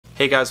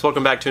Hey guys,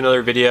 welcome back to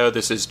another video.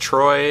 This is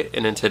Troy,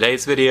 and in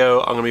today's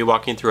video I'm going to be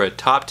walking through a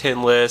top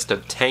 10 list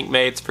of tank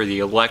mates for the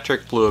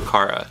electric blue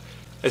Acara.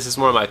 This is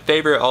one of my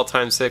favorite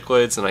all-time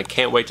cichlids and I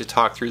can't wait to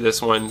talk through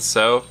this one,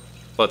 so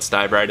let's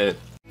dive right in.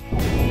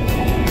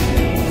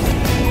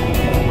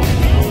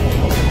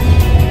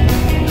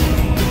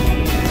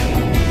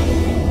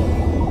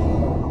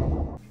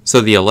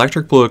 So the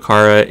electric blue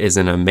Acara is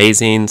an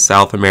amazing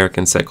South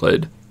American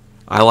cichlid.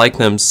 I like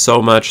them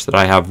so much that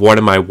I have one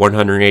in my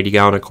 180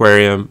 gallon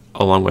aquarium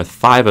along with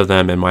 5 of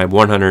them in my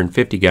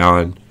 150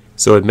 gallon.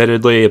 So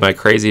admittedly, am I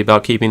crazy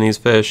about keeping these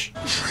fish?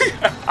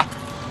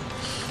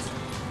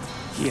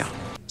 Yeah.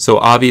 So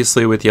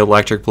obviously with the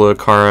electric blue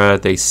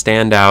Acara, they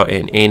stand out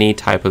in any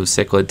type of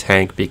cichlid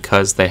tank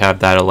because they have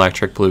that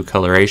electric blue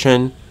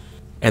coloration.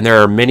 And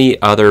there are many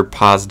other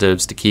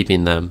positives to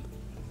keeping them.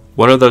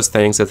 One of those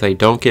things is they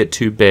don't get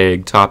too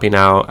big, topping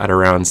out at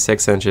around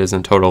 6 inches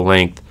in total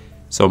length.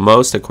 So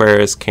most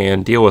aquarists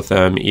can deal with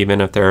them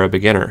even if they're a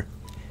beginner.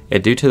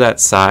 And due to that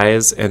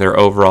size and their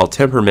overall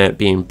temperament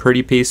being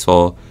pretty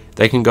peaceful,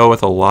 they can go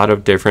with a lot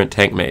of different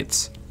tank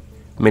mates.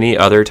 Many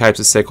other types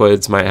of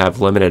cichlids might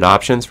have limited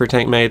options for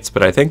tank mates,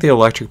 but I think the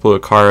electric blue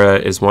Acara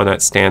is one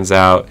that stands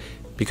out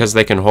because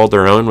they can hold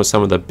their own with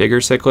some of the bigger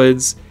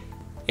cichlids,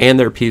 and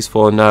they're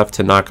peaceful enough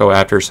to not go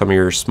after some of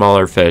your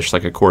smaller fish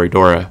like a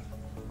Corydoras.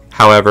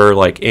 However,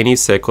 like any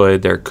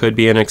cichlid, there could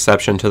be an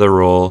exception to the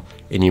rule,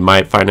 and you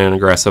might find an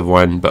aggressive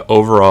one, but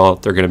overall,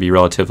 they're going to be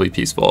relatively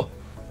peaceful.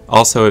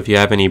 Also, if you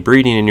have any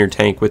breeding in your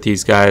tank with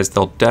these guys,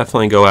 they'll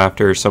definitely go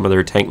after some of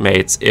their tank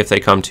mates if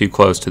they come too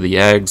close to the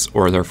eggs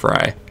or their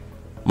fry.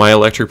 My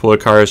electric blue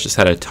Acaras just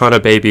had a ton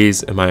of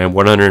babies in my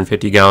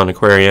 150 gallon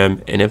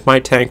aquarium, and if my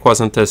tank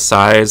wasn't this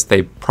size,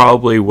 they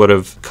probably would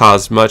have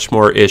caused much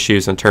more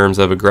issues in terms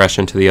of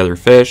aggression to the other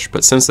fish,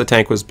 but since the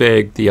tank was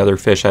big, the other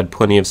fish had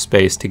plenty of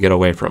space to get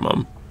away from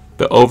them.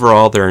 But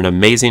overall, they're an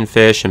amazing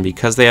fish, and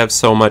because they have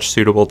so much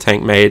suitable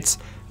tank mates,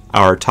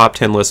 our top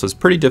 10 list was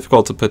pretty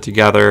difficult to put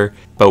together,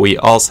 but we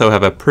also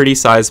have a pretty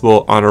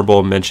sizable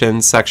honorable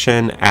mentions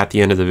section at the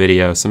end of the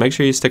video, so make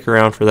sure you stick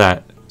around for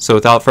that. So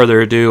without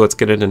further ado, let's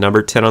get into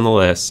number 10 on the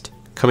list.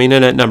 Coming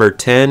in at number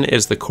 10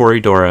 is the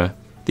Corydoras.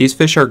 These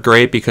fish are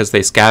great because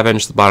they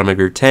scavenge the bottom of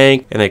your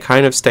tank and they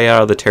kind of stay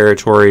out of the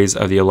territories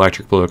of the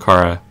electric blue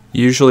Acara.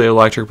 Usually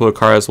electric blue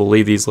Acaras will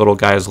leave these little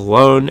guys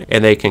alone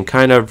and they can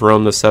kind of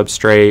roam the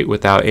substrate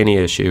without any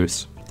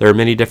issues. There are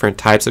many different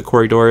types of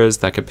Corydoras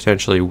that could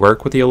potentially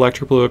work with the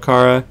electric blue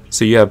Acara,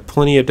 so you have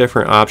plenty of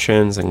different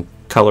options and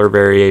color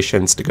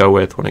variations to go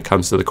with when it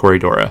comes to the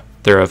Corydoras.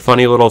 They're a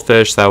funny little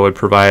fish that would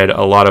provide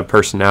a lot of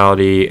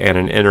personality and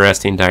an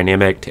interesting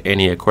dynamic to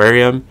any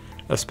aquarium,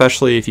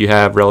 especially if you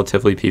have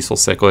relatively peaceful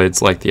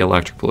cichlids like the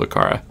electric blue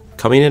Acara.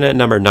 Coming in at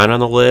number 9 on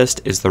the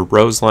list is the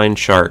roseline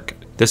shark.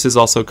 This is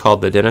also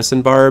called the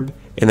Denison barb,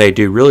 and they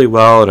do really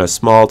well in a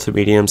small to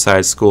medium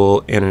sized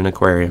school and an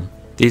aquarium.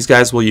 These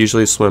guys will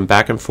usually swim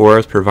back and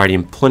forth,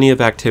 providing plenty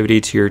of activity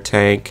to your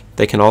tank.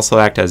 They can also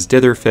act as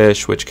dither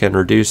fish, which can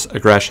reduce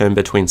aggression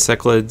between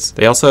cichlids.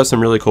 They also have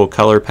some really cool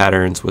color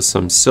patterns with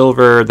some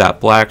silver, that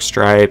black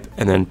stripe,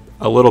 and then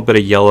a little bit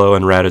of yellow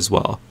and red as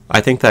well.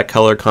 I think that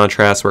color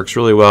contrast works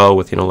really well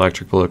with an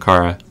electric blue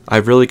Acara.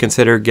 I've really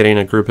considered getting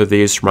a group of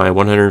these for my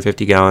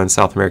 150 gallon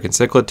South American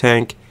cichlid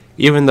tank.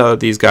 Even though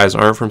these guys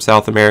aren't from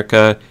South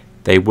America,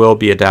 they will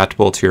be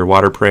adaptable to your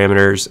water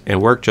parameters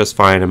and work just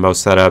fine in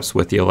most setups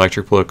with the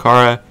electric blue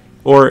Acara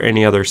or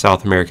any other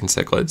South American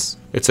cichlids.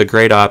 It's a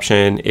great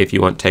option if you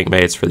want tank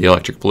mates for the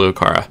electric blue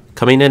Acara.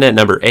 Coming in at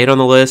number 8 on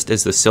the list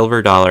is the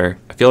silver dollar.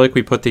 I feel like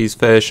we put these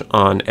fish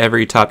on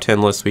every top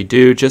 10 list we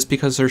do just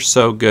because they're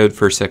so good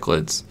for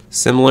cichlids.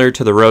 Similar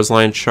to the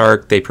roseline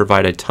shark, they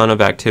provide a ton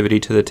of activity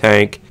to the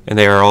tank, and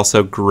they are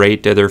also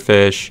great dither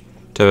fish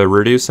to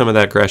reduce some of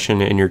that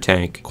aggression in your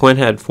tank. Quinn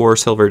had 4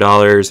 silver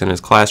dollars in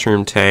his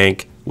classroom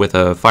tank with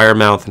a fire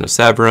mouth and a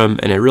severum,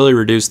 and it really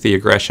reduced the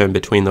aggression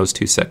between those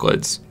two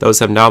cichlids. Those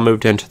have now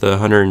moved into the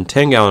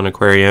 110 gallon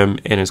aquarium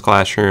in his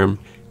classroom,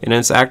 and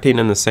it's acting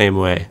in the same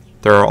way.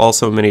 There are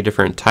also many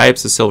different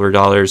types of silver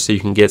dollars, so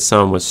you can get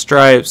some with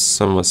stripes,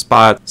 some with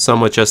spots,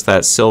 some with just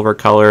that silver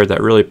color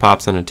that really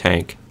pops in a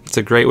tank. It's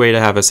a great way to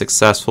have a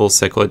successful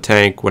cichlid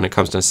tank when it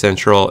comes to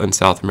Central and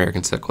South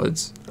American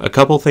cichlids. A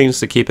couple things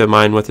to keep in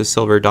mind with the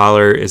silver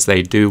dollar is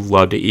they do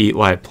love to eat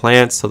live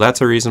plants, so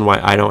that's a reason why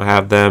I don't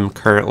have them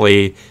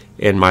currently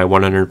in my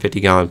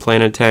 150 gallon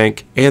planted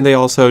tank. And they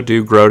also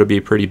do grow to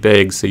be pretty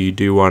big, so you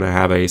do want to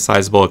have a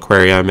sizable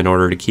aquarium in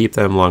order to keep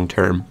them long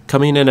term.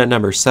 Coming in at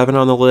number 7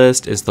 on the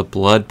list is the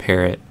blood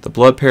parrot. The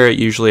blood parrot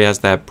usually has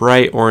that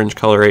bright orange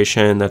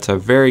coloration that's a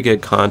very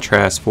good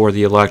contrast for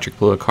the electric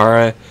blue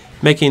Acara,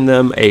 making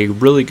them a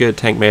really good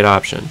tank mate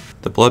option.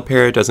 The blood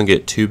parrot doesn't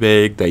get too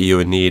big that you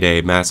would need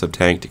a massive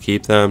tank to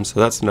keep them, so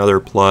that's another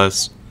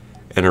plus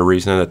and a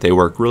reason that they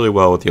work really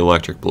well with the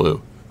electric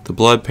blue. The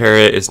blood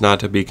parrot is not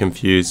to be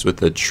confused with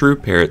the true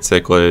parrot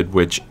cichlid,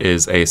 which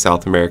is a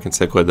South American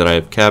cichlid that I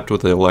have kept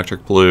with the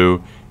electric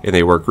blue, and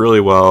they work really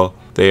well.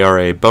 They are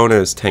a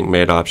bonus tank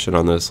mate option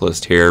on this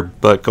list here,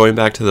 but going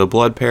back to the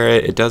blood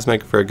parrot, it does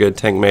make for a good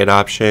tank mate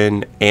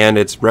option, and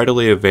it's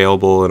readily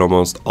available in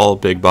almost all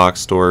big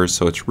box stores,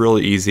 so it's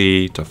really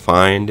easy to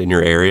find in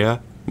your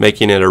area,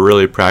 making it a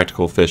really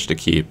practical fish to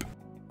keep.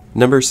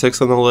 Number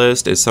 6 on the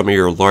list is some of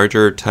your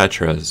larger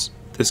tetras.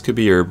 This could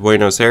be your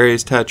Buenos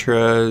Aires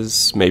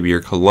tetras, maybe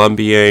your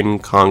Colombian,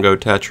 Congo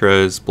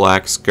tetras,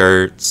 black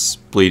skirts,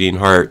 bleeding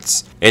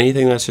hearts.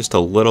 Anything that's just a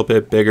little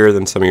bit bigger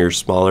than some of your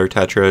smaller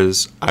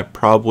tetras, I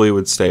probably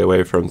would stay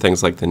away from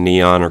things like the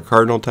neon or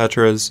cardinal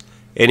tetras.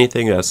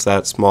 Anything that's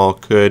that small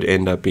could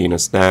end up being a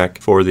snack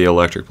for the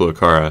electric blue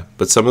Acara.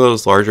 But some of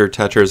those larger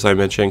tetras I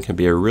mentioned can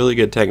be a really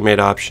good tank mate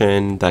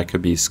option that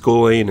could be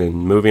schooling and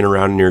moving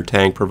around in your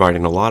tank,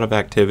 providing a lot of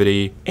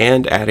activity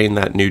and adding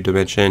that new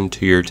dimension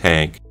to your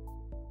tank.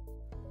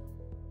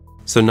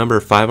 So number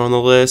 5 on the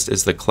list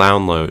is the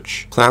clown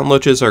loach. Clown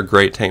loaches are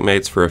great tank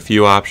mates for a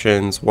few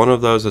options. One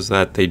of those is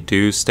that they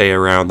do stay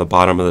around the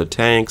bottom of the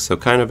tank, so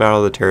kind of out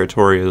of the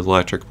territory of the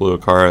electric blue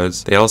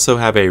Acaras. They also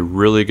have a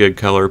really good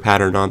color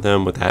pattern on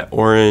them with that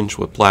orange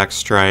with black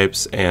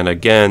stripes, and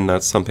again,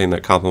 that's something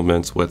that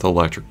complements with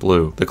electric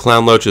blue. The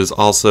clown loach is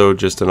also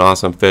just an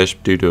awesome fish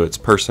due to its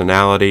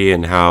personality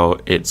and how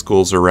it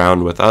schools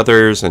around with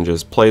others and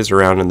just plays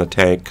around in the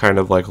tank, kind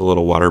of like a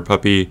little water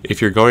puppy.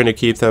 If you're going to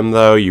keep them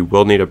though, you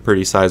will need a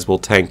pretty sizable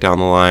tank down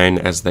the line,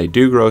 as they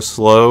do grow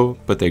slow,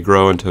 but they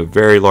grow into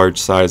very large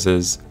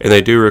sizes, and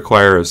they do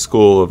require a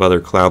school of other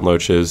clown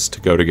loaches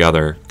to go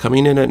together.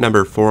 Coming in at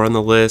number 4 on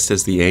the list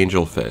is the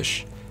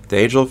angelfish. The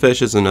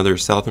angelfish is another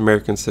South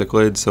American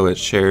cichlid, so it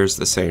shares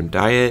the same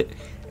diet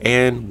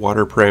and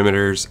water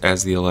parameters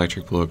as the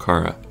electric blue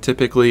Acara.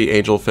 Typically,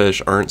 angelfish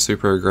aren't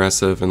super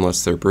aggressive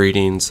unless they're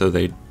breeding, so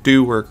they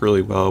do work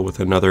really well with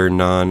another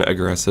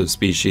non-aggressive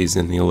species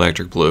in the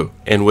electric blue.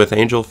 And with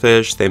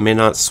angelfish, they may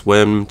not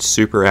swim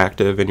super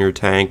active in your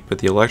tank, but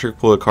the electric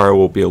blue Acara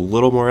will be a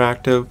little more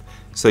active,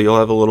 so you'll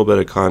have a little bit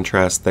of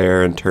contrast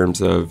there in terms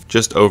of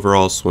just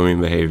overall swimming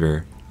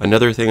behavior.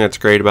 Another thing that's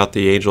great about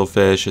the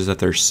angelfish is that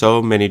there's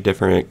so many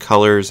different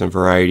colors and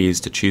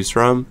varieties to choose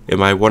from. In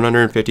my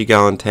 150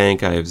 gallon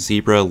tank, I have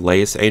zebra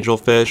lace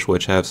angelfish,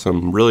 which have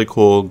some really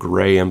cool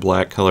gray and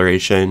black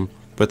coloration.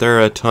 But there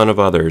are a ton of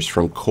others,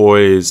 from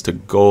kois to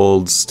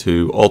golds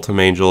to ultim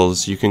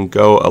angels. You can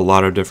go a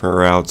lot of different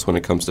routes when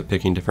it comes to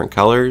picking different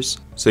colors.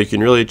 So you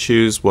can really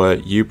choose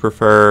what you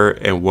prefer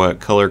and what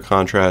color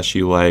contrast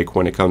you like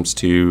when it comes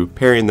to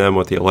pairing them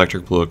with the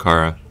electric blue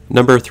Acara.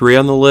 Number 3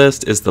 on the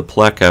list is the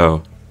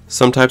pleco.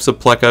 Some types of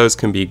plecos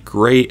can be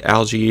great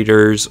algae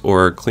eaters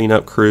or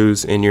cleanup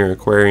crews in your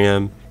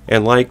aquarium,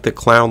 and like the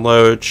clown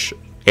loach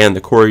and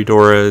the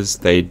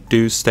corydoras, they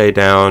do stay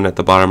down at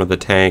the bottom of the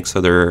tank,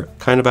 so they're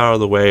kind of out of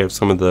the way of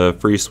some of the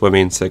free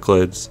swimming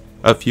cichlids.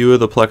 A few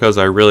of the plecos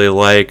I really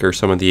like are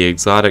some of the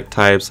exotic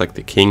types like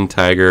the king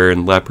tiger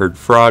and leopard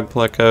frog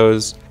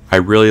plecos. I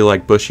really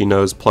like bushy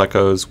nose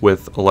plecos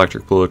with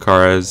electric blue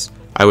Acaras.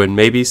 I would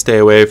maybe stay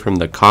away from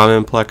the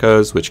common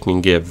plecos, which can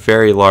get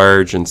very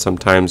large and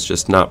sometimes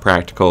just not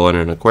practical in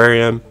an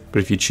aquarium,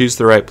 but if you choose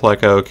the right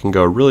pleco, it can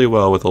go really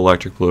well with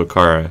electric blue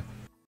Acara.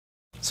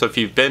 So if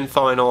you've been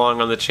following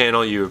along on the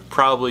channel, you have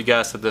probably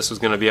guessed that this was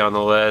going to be on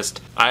the list.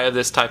 I have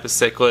this type of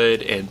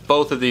cichlid in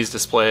both of these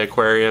display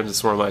aquariums.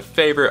 It's one of my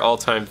favorite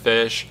all-time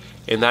fish,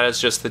 and that is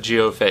just the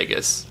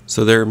Geophagus.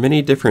 So there are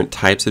many different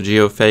types of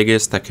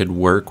Geophagus that could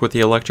work with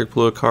the electric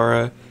blue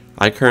Acara.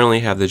 I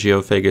currently have the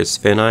Geophagus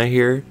finni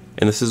here,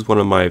 and this is one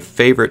of my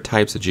favorite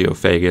types of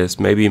Geophagus,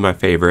 maybe my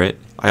favorite.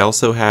 I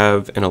also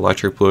have an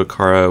electric blue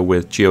Acara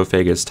with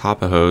Geophagus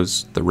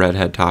tapajos, the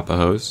redhead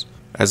tapajos,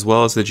 as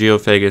well as the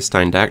Geophagus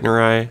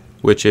steindachnerii,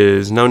 which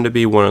is known to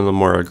be one of the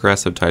more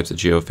aggressive types of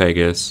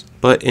Geophagus.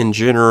 But in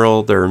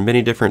general, there are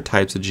many different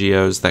types of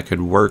geos that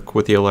could work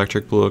with the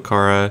electric blue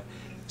Acara.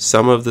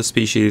 Some of the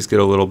species get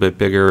a little bit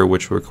bigger,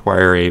 which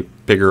require a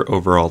bigger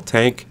overall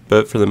tank,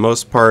 but for the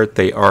most part,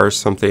 they are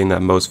something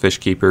that most fish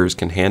keepers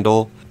can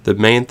handle. The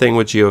main thing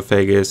with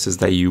Geophagus is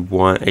that you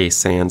want a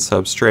sand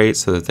substrate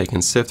so that they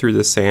can sift through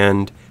the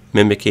sand,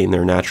 mimicking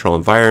their natural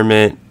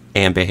environment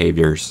and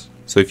behaviors.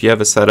 So if you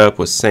have a setup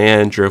with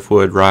sand,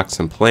 driftwood, rocks,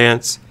 and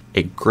plants,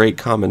 a great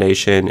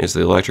combination is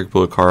the electric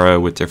blue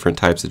Acara with different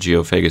types of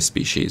Geophagus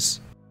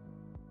species.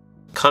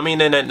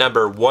 Coming in at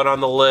number 1 on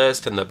the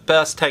list, and the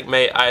best tank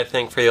mate I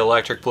think for the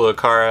electric blue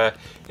Acara,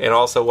 and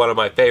also one of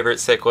my favorite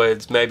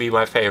cichlids, maybe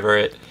my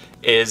favorite,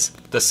 is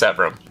the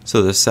Severum.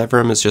 So the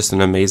Severum is just an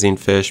amazing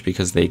fish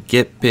because they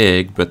get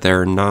big, but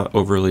they're not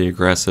overly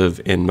aggressive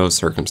in most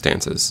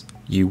circumstances.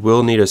 You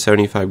will need a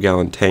 75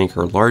 gallon tank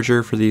or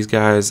larger for these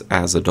guys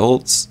as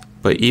adults,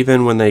 but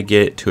even when they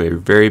get to a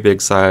very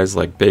big size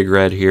like Big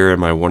Red here in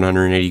my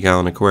 180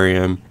 gallon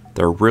aquarium,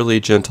 they're really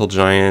gentle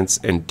giants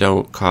and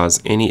don't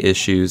cause any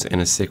issues in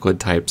a cichlid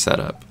type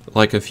setup.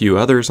 Like a few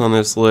others on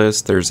this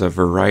list, there's a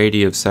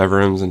variety of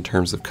Severums in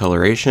terms of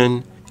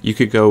coloration. You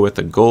could go with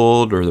the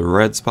gold or the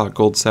red spot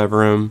gold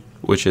Severum,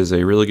 which is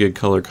a really good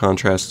color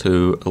contrast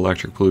to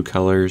electric blue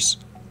colors.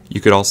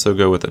 You could also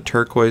go with the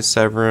turquoise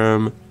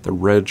Severum, the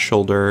red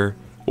shoulder,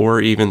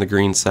 or even the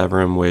green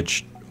Severum,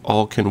 which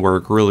all can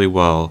work really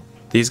well.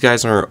 These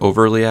guys aren't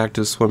overly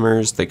active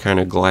swimmers, they kind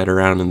of glide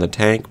around in the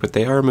tank, but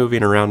they are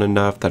moving around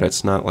enough that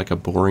it's not like a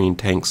boring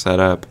tank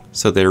setup.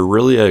 So they're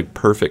really a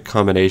perfect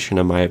combination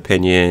in my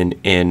opinion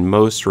in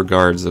most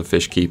regards of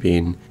fish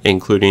keeping,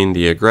 including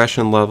the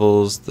aggression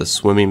levels, the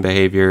swimming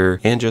behavior,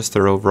 and just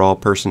their overall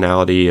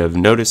personality of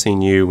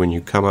noticing you when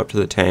you come up to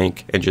the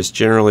tank and just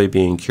generally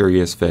being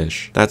curious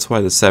fish. That's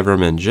why the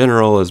Severum in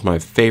general is my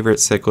favorite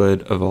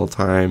cichlid of all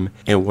time,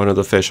 and one of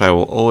the fish I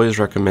will always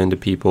recommend to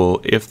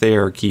people if they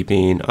are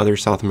keeping other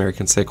South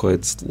American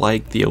cichlids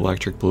like the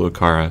electric blue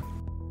Acara.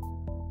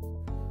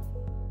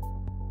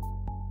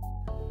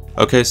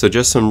 Okay, so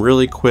just some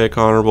really quick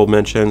honorable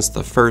mentions,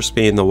 the first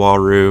being the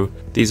Waru.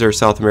 These are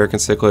South American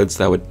cichlids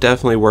that would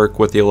definitely work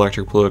with the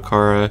electric blue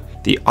Acara.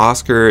 The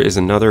Oscar is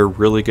another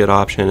really good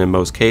option in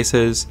most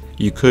cases.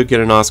 You could get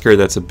an Oscar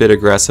that's a bit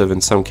aggressive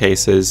in some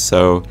cases,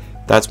 so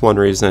that's one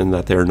reason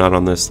that they're not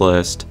on this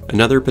list.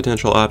 Another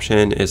potential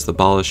option is the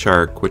Bala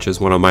shark, which is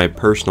one of my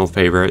personal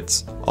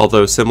favorites.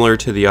 Although similar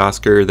to the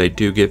Oscar, they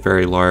do get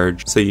very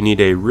large, so you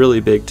need a really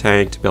big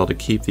tank to be able to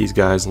keep these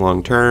guys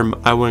long term.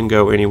 I wouldn't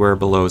go anywhere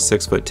below a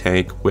 6-foot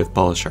tank with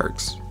Bala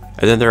sharks.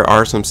 And then there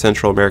are some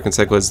Central American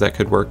cichlids that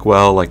could work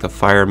well, like the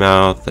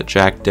Firemouth, the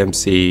Jack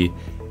Dempsey,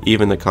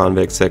 even the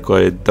convict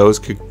cichlid. Those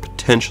could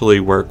potentially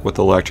work with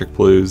electric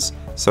blues.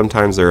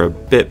 Sometimes they're a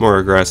bit more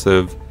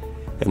aggressive,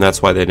 and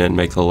that's why they didn't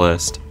make the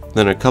list.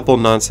 Then a couple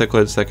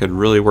non-cichlids that could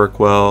really work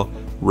well.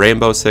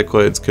 Rainbow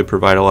cichlids could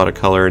provide a lot of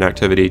color and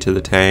activity to the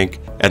tank,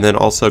 and then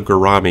also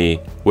gourami,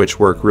 which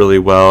work really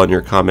well in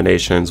your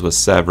combinations with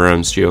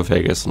Severums,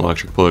 Geophagus, and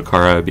electric blue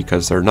Acara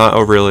because they're not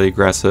overly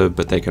aggressive,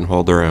 but they can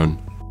hold their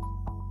own.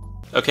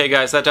 Okay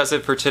guys, that does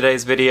it for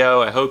today's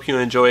video. I hope you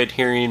enjoyed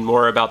hearing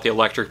more about the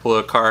electric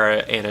blue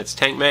Acara and its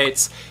tank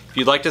mates. If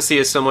you'd like to see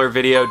a similar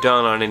video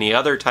done on any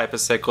other type of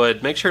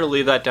cichlid, make sure to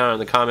leave that down in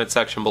the comment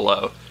section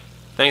below.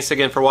 Thanks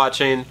again for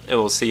watching, and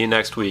we'll see you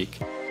next week.